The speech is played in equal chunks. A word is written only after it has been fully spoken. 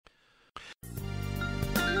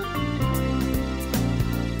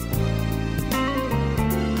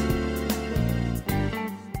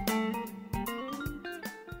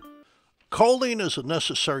Choline is a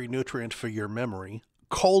necessary nutrient for your memory.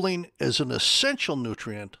 Choline is an essential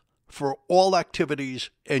nutrient for all activities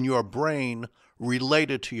in your brain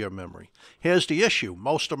related to your memory. Here's the issue.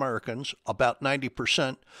 Most Americans, about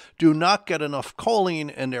 90%, do not get enough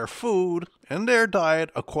choline in their food and their diet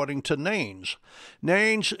according to NANES.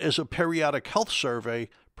 NANES is a periodic health survey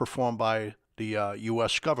performed by the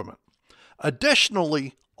U.S. government.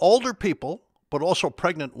 Additionally, older people, but also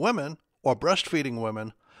pregnant women or breastfeeding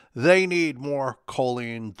women, they need more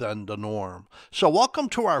choline than the norm. So welcome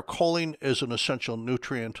to our Choline is an Essential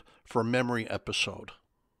Nutrient for Memory episode.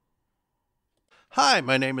 Hi,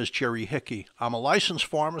 my name is Jerry Hickey. I'm a licensed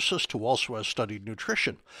pharmacist who also has studied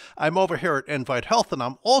nutrition. I'm over here at Invite Health, and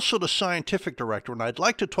I'm also the scientific director, and I'd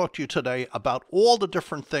like to talk to you today about all the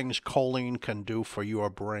different things choline can do for your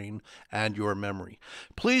brain and your memory.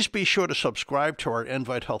 Please be sure to subscribe to our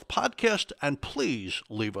Invite Health podcast, and please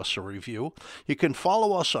leave us a review. You can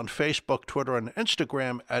follow us on Facebook, Twitter, and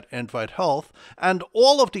Instagram at Invite Health, and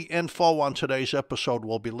all of the info on today's episode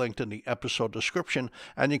will be linked in the episode description,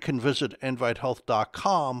 and you can visit invitehealth.com/podcast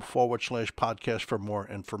for more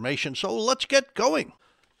information. So let's get going.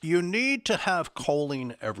 You need to have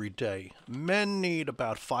choline every day. Men need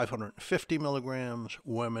about 550 milligrams.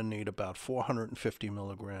 Women need about 450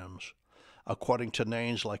 milligrams. According to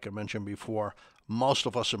NANES, like I mentioned before, most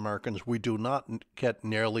of us Americans, we do not get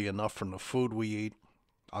nearly enough from the food we eat.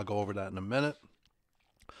 I'll go over that in a minute.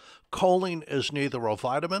 Choline is neither a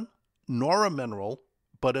vitamin nor a mineral,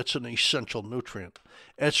 but it's an essential nutrient.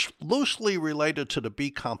 It's loosely related to the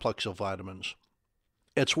B complex of vitamins.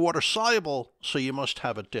 It's water-soluble, so you must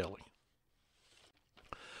have it daily.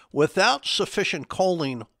 Without sufficient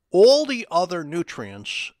choline, all the other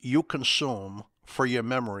nutrients you consume for your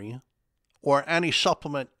memory or any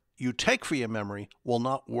supplement you take for your memory will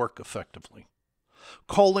not work effectively.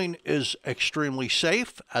 Choline is extremely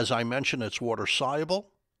safe. As I mentioned, it's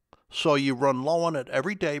water-soluble, so you run low on it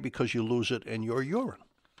every day because you lose it in your urine.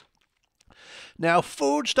 Now,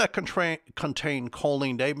 foods that contain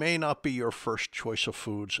choline, they may not be your first choice of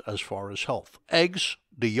foods as far as health. Eggs,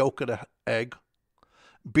 the yolk of the egg.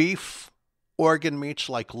 Beef, organ meats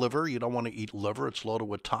like liver. You don't want to eat liver. It's loaded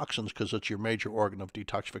with toxins because it's your major organ of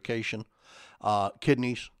detoxification.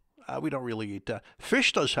 Kidneys, we don't really eat that.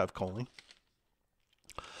 Fish does have choline.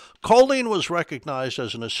 Choline was recognized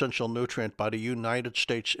as an essential nutrient by the United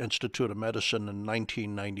States Institute of Medicine in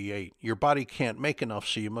 1998. Your body can't make enough,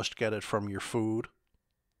 so you must get it from your food.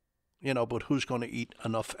 But who's going to eat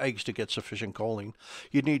enough eggs to get sufficient choline?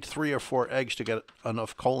 You need 3 or 4 eggs to get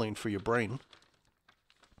enough choline for your brain.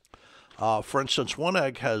 For instance, one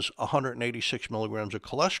egg has 186 milligrams of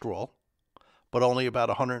cholesterol, but only about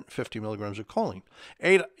 150 milligrams of choline.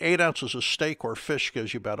 8 ounces of steak or fish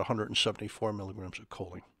gives you about 174 milligrams of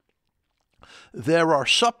choline. There are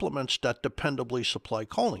supplements that dependably supply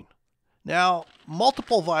choline. Now,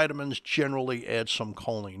 multiple vitamins generally add some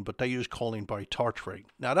choline, but they use choline bitartrate.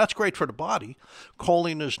 Now, that's great for the body.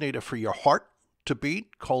 Choline is needed for your heart to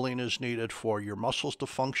beat. Choline is needed for your muscles to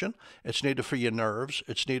function. It's needed for your nerves.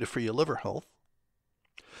 It's needed for your liver health.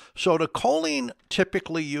 So the choline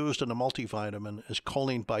typically used in a multivitamin is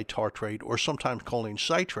choline bitartrate or sometimes choline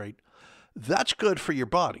citrate. That's good for your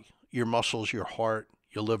body, your muscles, your heart,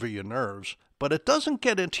 your liver, your nerves, but it doesn't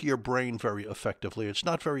get into your brain very effectively. It's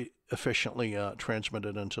not very efficiently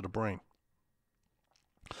transmitted into the brain.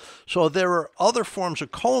 So there are other forms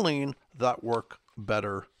of choline that work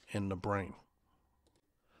better in the brain.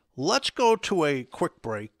 Let's go to a quick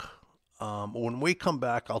break. When we come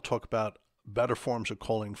back, I'll talk about better forms of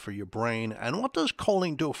choline for your brain and what does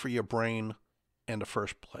choline do for your brain in the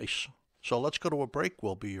first place. So let's go to a break.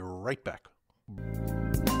 We'll be right back.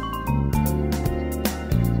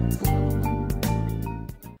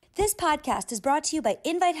 This podcast is brought to you by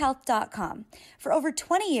InviteHealth.com. For over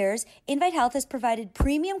 20 years, Invite Health has provided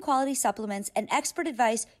premium quality supplements and expert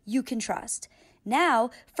advice you can trust.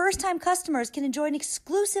 Now, first-time customers can enjoy an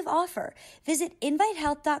exclusive offer. Visit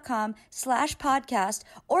invitehealth.com/podcast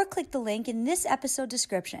or click the link in this episode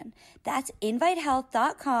description. That's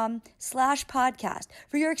invitehealth.com/podcast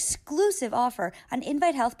for your exclusive offer on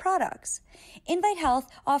Invite Health products. Invite Health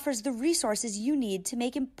offers the resources you need to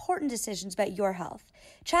make important decisions about your health.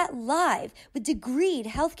 Chat live with degreed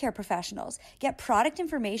healthcare professionals, get product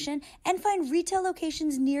information, and find retail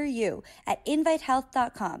locations near you at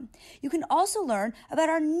invitehealth.com. You can also learn about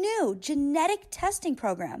our new genetic testing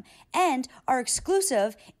program and our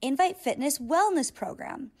exclusive Invite Fitness Wellness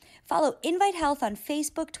program. Follow Invite Health on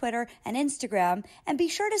Facebook, Twitter, and Instagram, and be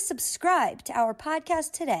sure to subscribe to our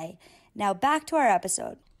podcast today. Now back to our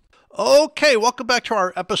episode. Okay, welcome back to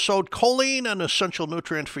our episode, Choline, an essential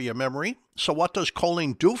nutrient for your memory. So what does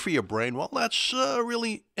choline do for your brain? Well, that's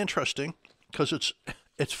really interesting because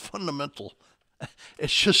it's fundamental.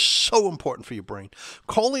 It's just so important for your brain.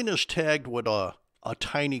 Choline is tagged with a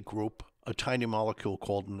tiny group, a tiny molecule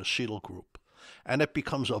called an acetyl group, and it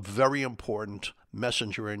becomes a very important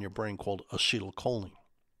messenger in your brain called acetylcholine.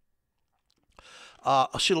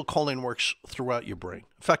 Acetylcholine works throughout your brain.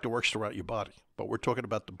 In fact, it works throughout your body. But we're talking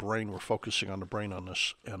about the brain. We're focusing on the brain on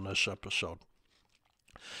this episode.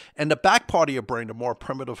 And the back part of your brain, the more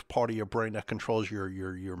primitive part of your brain that controls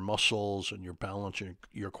your muscles and your balance,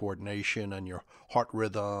 your coordination, and your heart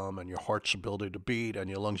rhythm, and your heart's ability to beat, and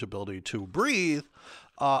your lungs' ability to breathe,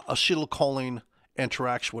 acetylcholine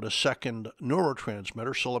interacts with a second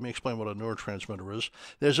neurotransmitter. So let me explain what a neurotransmitter is.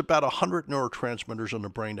 There's about 100 neurotransmitters in the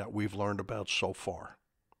brain that we've learned about so far.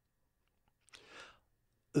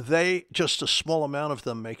 Just a small amount of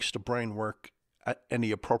them makes the brain work in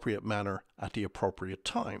the appropriate manner at the appropriate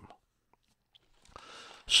time.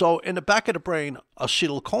 So in the back of the brain,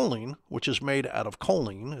 acetylcholine, which is made out of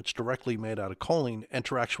choline, it's directly made out of choline,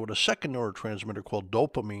 interacts with a second neurotransmitter called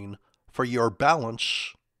dopamine for your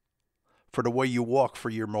balance, for the way you walk, for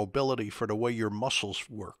your mobility, for the way your muscles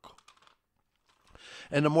work.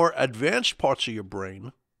 In the more advanced parts of your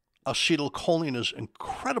brain, acetylcholine is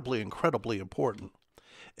incredibly, incredibly important.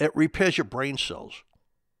 It repairs your brain cells.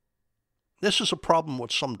 This is a problem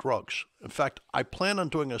with some drugs. In fact, I plan on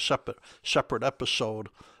doing a separate episode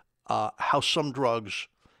how some drugs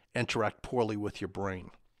interact poorly with your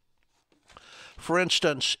brain. For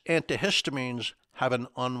instance, antihistamines have an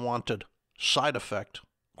unwanted side effect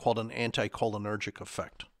called an anticholinergic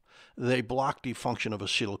effect. They block the function of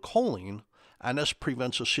acetylcholine, and this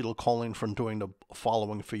prevents acetylcholine from doing the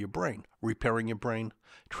following for your brain: repairing your brain,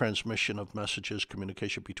 transmission of messages,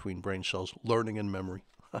 communication between brain cells, learning and memory.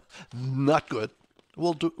 Not good.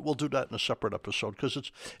 We'll do that in a separate episode because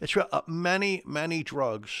it's many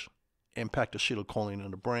drugs impact acetylcholine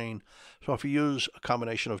in the brain. So if you use a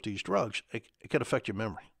combination of these drugs, it can affect your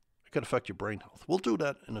memory. It can affect your brain health. We'll do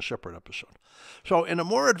that in a separate episode. So in the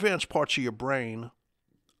more advanced parts of your brain,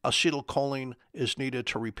 acetylcholine is needed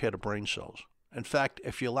to repair the brain cells. In fact,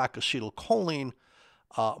 if you lack acetylcholine,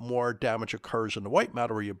 more damage occurs in the white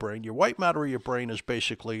matter of your brain. Your white matter of your brain is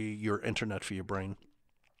basically your internet for your brain.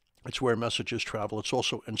 It's where messages travel. It's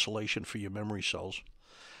also insulation for your memory cells.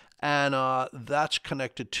 And that's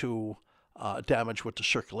connected to damage with the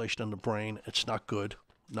circulation in the brain. It's not good.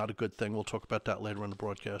 Not a good thing. We'll talk about that later in the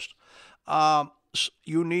broadcast.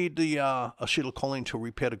 You need the acetylcholine to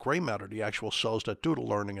repair the gray matter, the actual cells that do the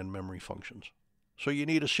learning and memory functions. So you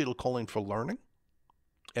need acetylcholine for learning.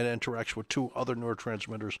 It interacts with two other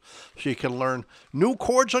neurotransmitters, so you can learn new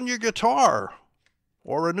chords on your guitar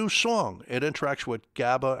or a new song. It interacts with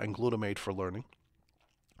GABA and glutamate for learning.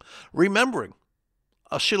 Remembering.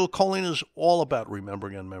 Acetylcholine is all about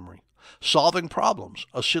remembering and memory. Solving problems.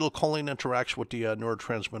 Acetylcholine interacts with the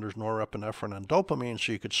neurotransmitters norepinephrine and dopamine,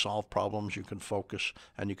 so you could solve problems, you can focus,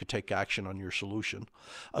 and you could take action on your solution.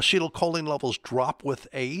 Acetylcholine levels drop with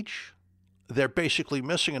age. They're basically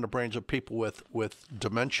missing in the brains of people with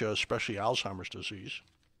dementia, especially Alzheimer's disease.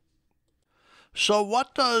 So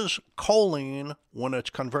what does choline, when it's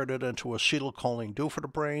converted into acetylcholine, do for the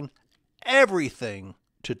brain? Everything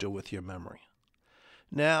to do with your memory.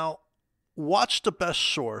 Now, what's the best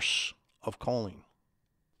source of choline?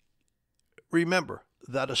 Remember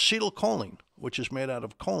that acetylcholine, which is made out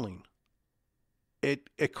of choline,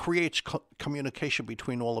 it creates communication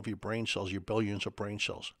between all of your brain cells, your billions of brain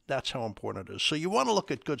cells. That's how important it is. So you want to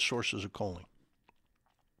look at good sources of choline.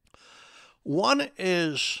 One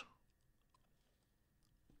is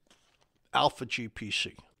alpha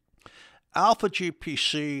GPC. Alpha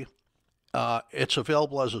GPC, it's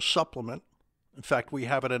available as a supplement. In fact, we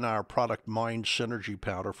have it in our product Mind Synergy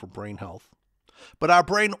Powder for brain health. But our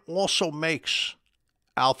brain also makes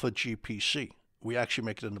alpha GPC. We actually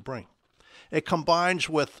make it in the brain. It combines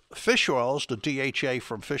with fish oils, the DHA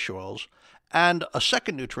from fish oils, and a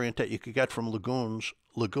second nutrient that you could get from legumes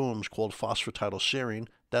called phosphatidylserine.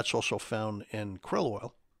 That's also found in krill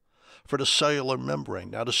oil for the cellular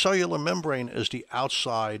membrane. Now, the cellular membrane is the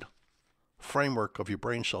outside framework of your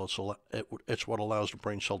brain cell. It's what allows the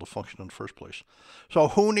brain cell to function in the first place. So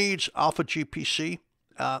who needs alpha GPC?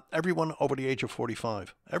 Everyone over the age of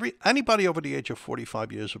 45. Anybody over the age of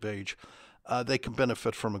 45 years of age, they can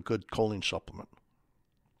benefit from a good choline supplement.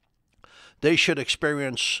 They should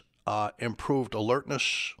experience improved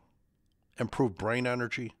alertness, improved brain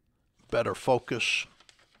energy, better focus,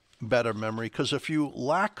 better memory. Because if you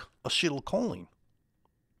lack acetylcholine,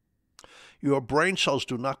 your brain cells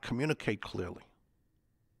do not communicate clearly.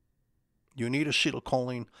 You need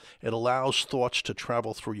acetylcholine. It allows thoughts to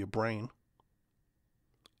travel through your brain,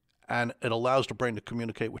 and it allows the brain to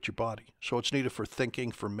communicate with your body. So it's needed for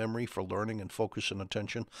thinking, for memory, for learning and focus and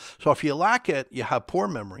attention. So if you lack it, you have poor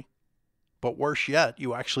memory. But worse yet,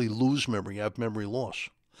 you actually lose memory. You have memory loss.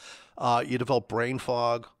 You develop brain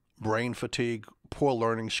fog, brain fatigue, poor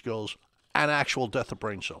learning skills, and actual death of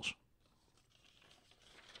brain cells.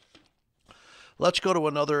 Let's go to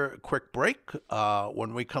another quick break.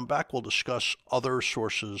 When we come back, we'll discuss other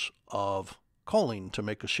sources of choline to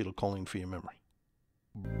make acetylcholine for your memory.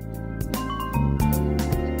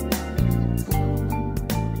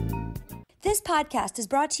 This podcast is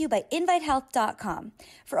brought to you by InviteHealth.com.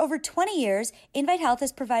 For over 20 years, Invite Health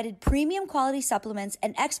has provided premium quality supplements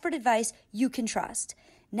and expert advice you can trust.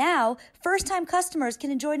 Now, first-time customers can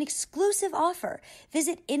enjoy an exclusive offer.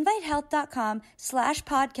 Visit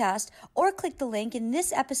invitehealth.com/podcast or click the link in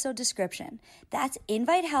this episode description. That's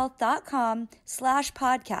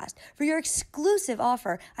invitehealth.com/podcast for your exclusive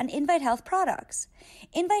offer on Invite Health products.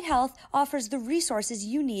 Invite Health offers the resources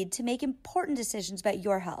you need to make important decisions about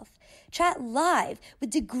your health. Chat live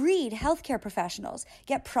with degreed healthcare professionals,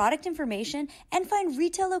 get product information, and find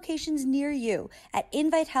retail locations near you at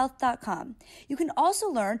invitehealth.com. You can also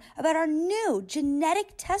learn about our new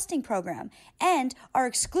genetic testing program and our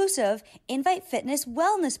exclusive Invite Fitness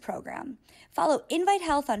Wellness program. Follow Invite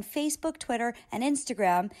Health on Facebook, Twitter, and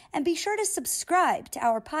Instagram, and be sure to subscribe to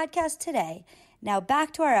our podcast today. Now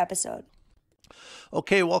back to our episode.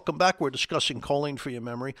 Okay, welcome back. We're discussing choline for your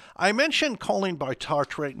memory. I mentioned choline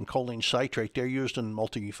bitartrate and choline citrate. They're used in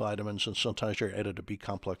multivitamins, and sometimes they're added to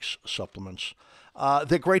B-complex supplements.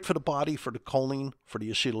 They're great for the body, for the choline, for the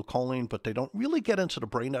acetylcholine, but they don't really get into the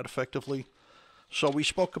brain that effectively. So we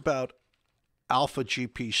spoke about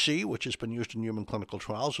alpha-GPC, which has been used in human clinical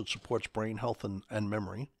trials. It supports brain health and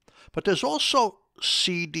memory. But there's also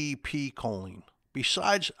CDP choline.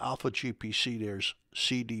 Besides alpha-GPC, there's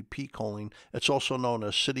CDP choline. It's also known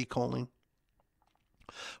as citicholine.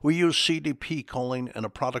 We use CDP choline in a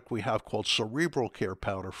product we have called Cerebral Care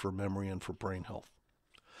Powder for memory and for brain health.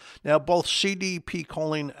 Now, both CDP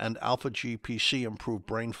choline and alpha-GPC improve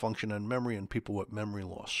brain function and memory in people with memory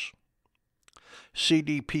loss.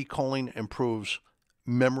 CDP choline improves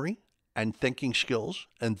memory and thinking skills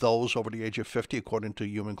in those over the age of 50, according to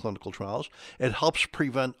human clinical trials. It helps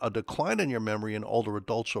prevent a decline in your memory in older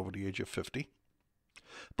adults over the age of 50.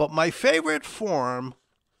 But my favorite form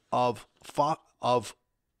of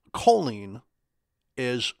choline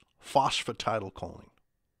is phosphatidylcholine.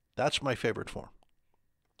 That's my favorite form.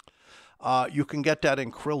 You can get that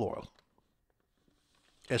in krill oil.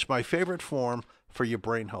 It's my favorite form for your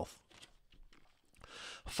brain health.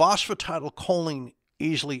 Phosphatidylcholine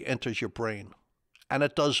easily enters your brain, and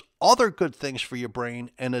it does other good things for your brain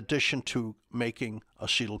in addition to making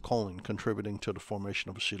acetylcholine, contributing to the formation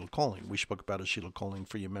of acetylcholine. We spoke about acetylcholine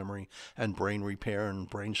for your memory and brain repair and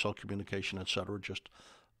brain cell communication, etc., just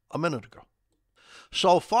a minute ago.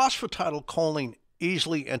 So phosphatidylcholine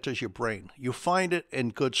easily enters your brain. You find it in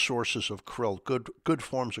good sources of krill, good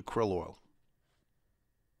forms of krill oil.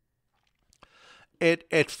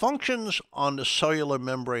 It functions on the cellular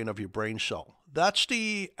membrane of your brain cell. That's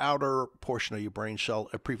the outer portion of your brain cell.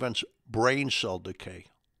 It prevents brain cell decay.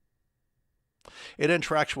 It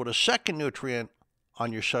interacts with a second nutrient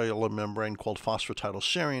on your cellular membrane called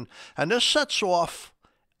phosphatidylserine, and this sets off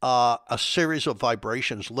a series of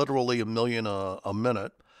vibrations, literally a million a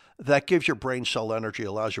minute, that gives your brain cell energy,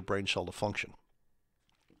 allows your brain cell to function.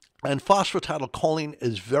 And phosphatidylcholine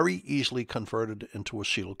is very easily converted into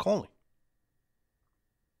acetylcholine.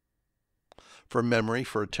 For memory,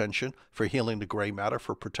 for attention, for healing the gray matter,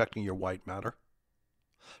 for protecting your white matter,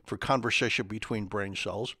 for conversation between brain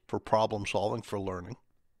cells, for problem solving, for learning.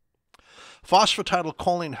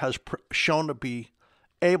 Phosphatidylcholine has shown to be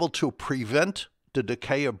able to prevent the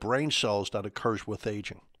decay of brain cells that occurs with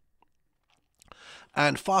aging.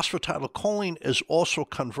 And phosphatidylcholine is also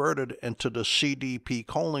converted into the CDP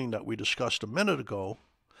choline that we discussed a minute ago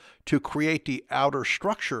to create the outer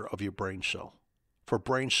structure of your brain cell, for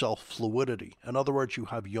brain cell fluidity. In other words, you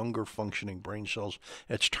have younger functioning brain cells.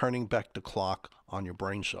 It's turning back the clock on your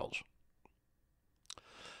brain cells.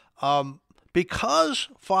 Because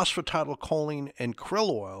phosphatidylcholine in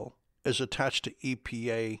krill oil is attached to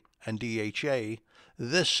EPA and DHA,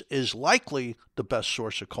 this is likely the best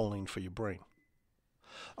source of choline for your brain.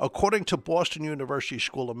 According to Boston University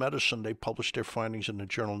School of Medicine, they published their findings in the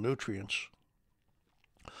journal Nutrients.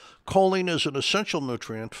 Choline is an essential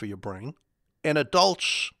nutrient for your brain. In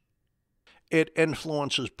adults, it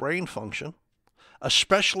influences brain function,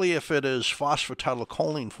 especially if it is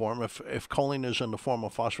phosphatidylcholine form, if choline is in the form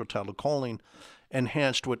of phosphatidylcholine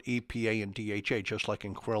enhanced with EPA and DHA, just like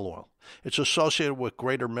in krill oil. It's associated with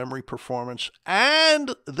greater memory performance,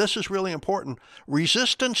 and this is really important,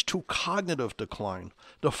 resistance to cognitive decline,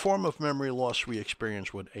 the form of memory loss we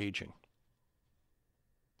experience with aging.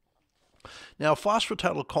 Now,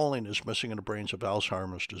 phosphatidylcholine is missing in the brains of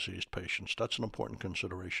Alzheimer's disease patients. That's an important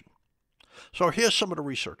consideration. So here's some of the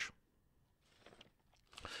research.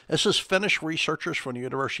 This is Finnish researchers from the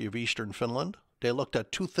University of Eastern Finland. They looked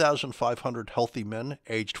at 2,500 healthy men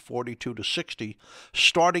aged 42 to 60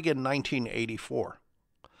 starting in 1984.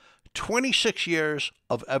 26 years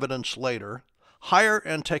of evidence later, higher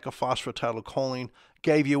intake of phosphatidylcholine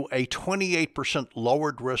gave you a 28%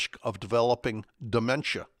 lowered risk of developing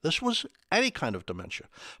dementia. This was any kind of dementia.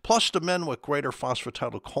 Plus, the men with greater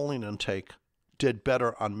phosphatidylcholine intake did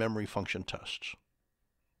better on memory function tests.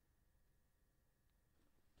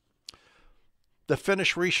 The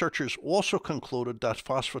Finnish researchers also concluded that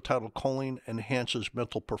phosphatidylcholine enhances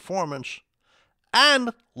mental performance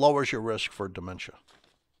and lowers your risk for dementia.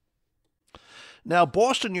 Now,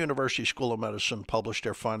 Boston University School of Medicine published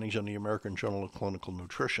their findings in the American Journal of Clinical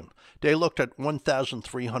Nutrition. They looked at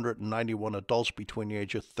 1,391 adults between the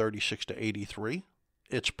age of 36 to 83.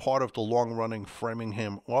 It's part of the long-running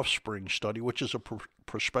Framingham Offspring study, which is a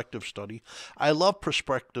prospective study. I love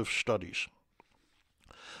prospective studies.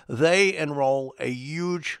 They enroll a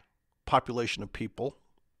huge population of people,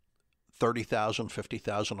 30,000,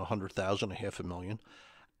 50,000, 100,000, 500,000,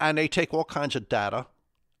 and they take all kinds of data,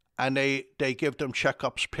 and they give them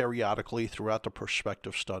checkups periodically throughout the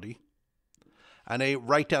prospective study. And they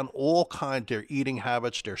write down all kinds, their eating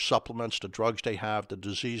habits, their supplements, the drugs they have, the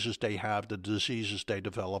diseases they have, the diseases they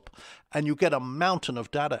develop. And you get a mountain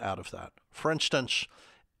of data out of that. For instance,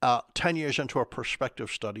 10 years into a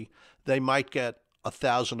prospective study, they might get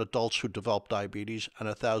 1,000 adults who developed diabetes and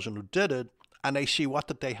 1,000 who did it, and they see what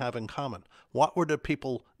did they have in common. What were the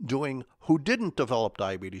people doing who didn't develop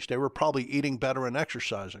diabetes? They were probably eating better and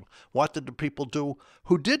exercising. What did the people do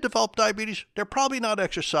who did develop diabetes? They're probably not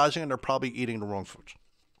exercising and they're probably eating the wrong foods.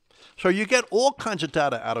 So you get all kinds of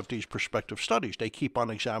data out of these prospective studies. They keep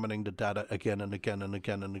on examining the data again and again and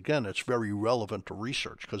again and again. It's very relevant to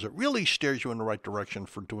research because it really steers you in the right direction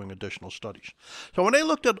for doing additional studies. So when they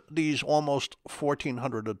looked at these almost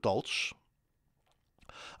 1,400 adults,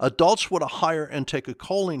 adults with a higher intake of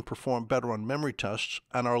choline perform better on memory tests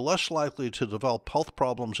and are less likely to develop health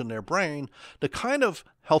problems in their brain, the kind of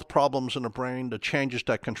health problems in the brain, the changes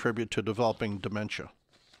that contribute to developing dementia.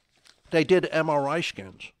 They did MRI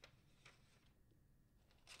scans.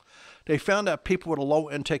 They found that people with a low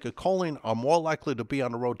intake of choline are more likely to be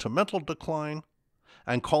on the road to mental decline,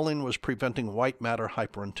 and choline was preventing white matter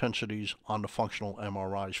hyperintensities on the functional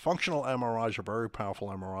MRIs. Functional MRIs are very powerful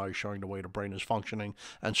MRIs showing the way the brain is functioning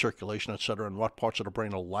and circulation, etc., and what parts of the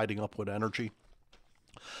brain are lighting up with energy.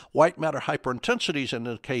 White matter hyperintensities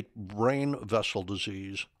indicate brain vessel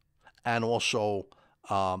disease and also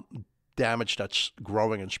damage that's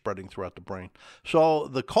growing and spreading throughout the brain. So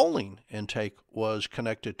the choline intake was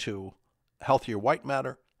connected to healthier white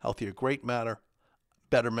matter, healthier gray matter,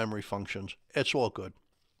 better memory functions. It's all good.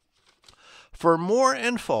 For more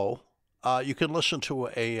info, you can listen to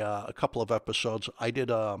a couple of episodes. I did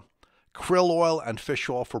krill oil and fish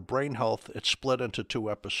oil for brain health. It's split into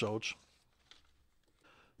 2 episodes.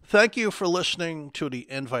 Thank you for listening to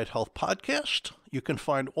the Invite Health podcast. You can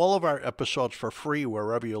find all of our episodes for free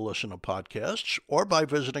wherever you listen to podcasts or by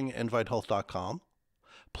visiting invitehealth.com.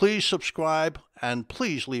 Please subscribe and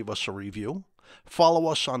please leave us a review. Follow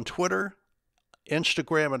us on Twitter,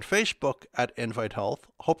 Instagram, and Facebook at Invite Health.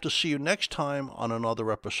 Hope to see you next time on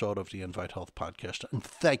another episode of the Invite Health podcast. And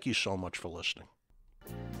thank you so much for listening.